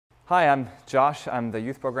Hi, I'm Josh. I'm the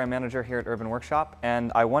Youth Program Manager here at Urban Workshop, and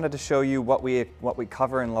I wanted to show you what we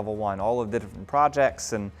cover in Level 1, all of the different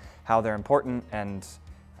projects and how they're important, and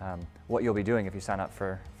what you'll be doing if you sign up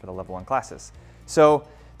for the Level 1 classes. So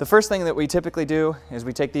the first thing that we typically do is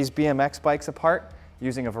we take these BMX bikes apart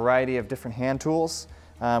using a variety of different hand tools.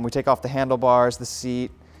 We take off the handlebars, the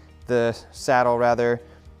seat, the saddle rather,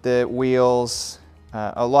 the wheels,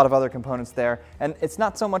 a lot of other components there. And it's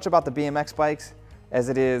not so much about the BMX bikes as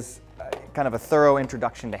it is kind of a thorough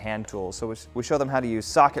introduction to hand tools. So we show them how to use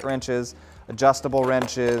socket wrenches, adjustable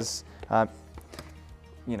wrenches,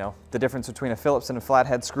 you know, the difference between a Phillips and a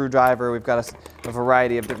flathead screwdriver. We've got a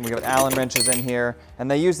variety of different, we've got Allen wrenches in here, and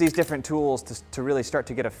they use these different tools to really start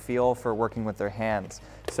to get a feel for working with their hands.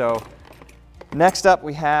 So next up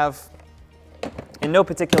we have, in no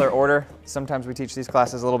particular order, sometimes we teach these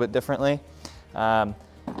classes a little bit differently. Right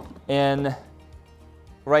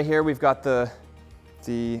here we've got the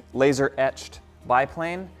laser etched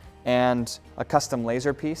biplane and a custom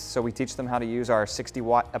laser piece. So we teach them how to use our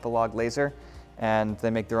 60-watt Epilog laser, and they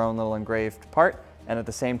make their own little engraved part, and at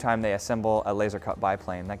the same time they assemble a laser cut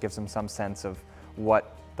biplane. That gives them some sense of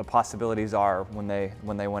what the possibilities are when they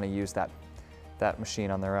want to use that machine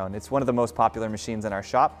on their own. It's one of the most popular machines in our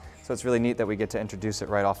shop, so it's really neat that we get to introduce it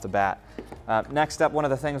right off the bat. Next up, one of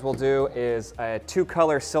the things we'll do is a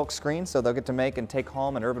 2-color silk screen, so they'll get to make and take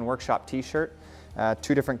home an Urban Workshop t-shirt.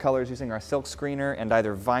 2 different colors using our silk screener and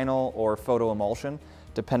either vinyl or photo emulsion,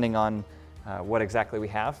 depending on what exactly we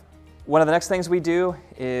have. One of the next things we do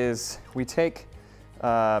is we take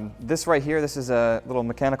this right here. This is a little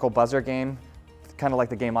mechanical buzzer game, kind of like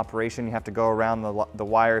the game Operation. You have to go around the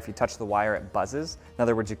wire. If you touch the wire, it buzzes. In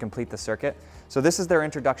other words, you complete the circuit. So this is their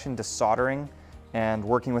introduction to soldering and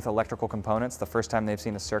working with electrical components. The first time they've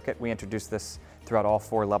seen a circuit. We introduce this throughout all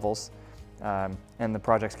 4 levels. And the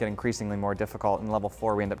projects get increasingly more difficult. In Level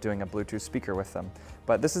 4, we end up doing a Bluetooth speaker with them.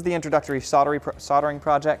 But this is the introductory soldering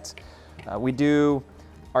project. We do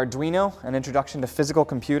Arduino, an introduction to physical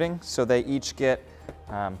computing. So they each get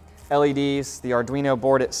LEDs, the Arduino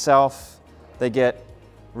board itself. They get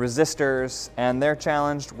resistors, and they're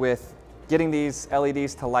challenged with getting these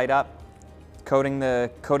LEDs to light up, coding the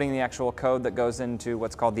actual code that goes into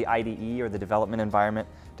what's called the IDE, or the development environment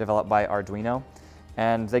developed by Arduino.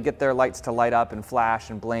 And they get their lights to light up and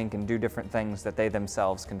flash and blink and do different things that they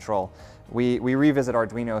themselves control. We revisit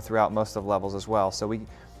Arduino throughout most of levels as well. So in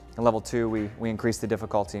Level 2, we increase the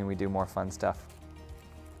difficulty and we do more fun stuff.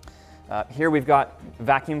 Here we've got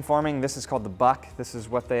vacuum forming. This is called the buck. This is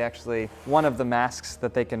what they one of the masks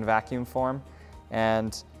that they can vacuum form.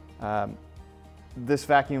 And this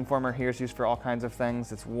vacuum former here is used for all kinds of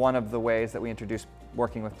things. It's one of the ways that we introduce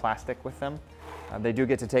working with plastic with them. They do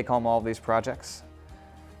get to take home all of these projects.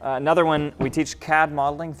 Another one, we teach CAD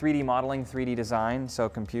modeling, 3D design, so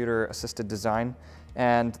computer-assisted design.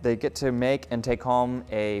 And they get to make and take home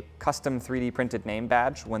a custom 3D printed name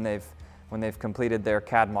badge when they've completed their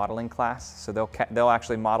CAD modeling class. So they'll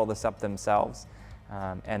actually model this up themselves,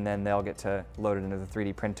 and then they'll get to load it into the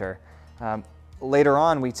 3D printer. Later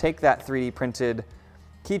on, we take that 3D printed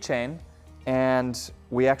keychain and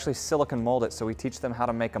we actually silicon mold it. So we teach them how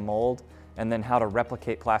to make a mold and then how to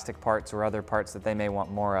replicate plastic parts or other parts that they may want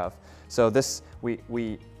more of. So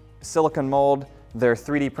we silicon mold their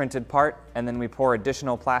 3D printed part, and then we pour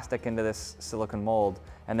additional plastic into this silicon mold,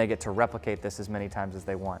 and they get to replicate this as many times as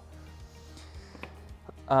they want.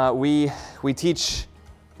 We teach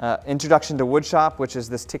Introduction to Woodshop, which is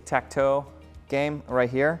this tic-tac-toe game right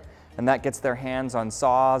here, and that gets their hands on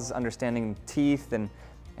saws, understanding teeth and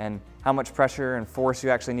how much pressure and force you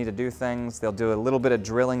actually need to do things. They'll do a little bit of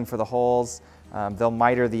drilling for the holes. They'll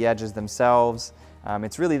miter the edges themselves.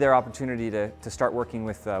 It's really their opportunity to start working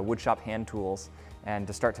with woodshop hand tools and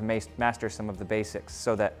to start to master some of the basics,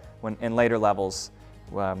 so that when in later levels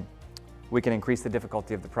we can increase the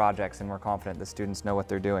difficulty of the projects and we're confident the students know what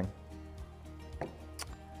they're doing.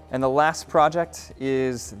 And the last project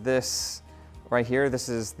is this right here. This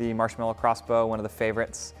is the marshmallow crossbow, one of the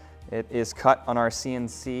favorites. It is cut on our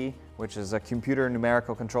CNC, which is a computer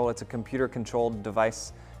numerical control. It's a computer-controlled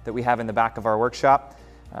device that we have in the back of our workshop.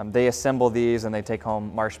 They assemble these and they take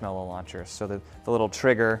home marshmallow launchers. So the little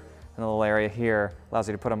trigger in the little area here allows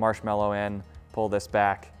you to put a marshmallow in, pull this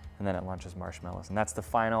back, and then it launches marshmallows. And that's the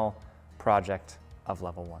final project of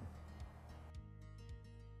Level 1.